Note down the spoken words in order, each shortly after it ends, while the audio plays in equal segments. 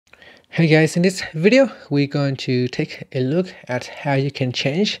Hey guys, in this video we're going to take a look at how you can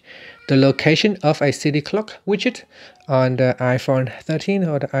change the location of a city clock widget on the iPhone 13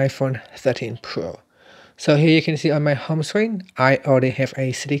 or the iPhone 13 Pro. So here you can see on my home screen I already have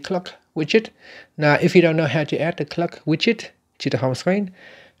a city clock widget. Now if you don't know how to add the clock widget to the home screen,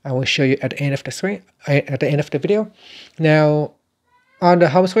 I will show you at the end of the video. Now on the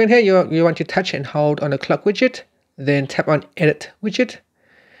home screen here you want to touch and hold on the clock widget, then tap on edit widget.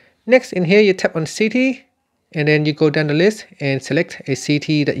 Next, in here, you tap on city, and then you go down the list and select a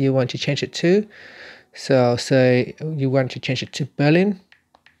city that you want to change it to. So say you want to change it to Berlin,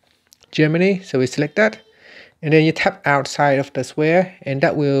 Germany. So we select that, and then you tap outside of the square, and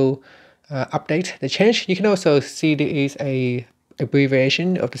that will update the change. You can also see there is a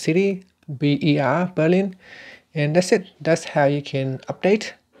abbreviation of the city, BER, Berlin, and that's it. That's how you can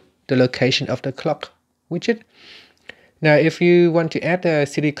update the location of the clock widget. Now, if you want to add the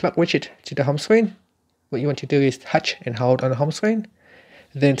city clock widget to the home screen, what you want to do is touch and hold on the home screen,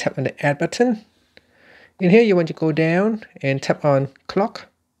 then tap on the add button. In here, you want to go down and tap on clock,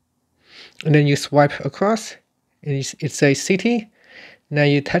 and then you swipe across, and it says city. Now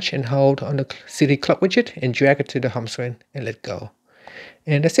you touch and hold on the city clock widget and drag it to the home screen and let go.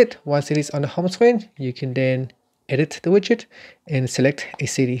 And that's it. Once it is on the home screen, you can then edit the widget and select a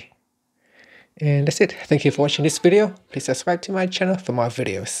city. And that's it. Thank you for watching this video. Please subscribe to my channel for more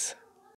videos.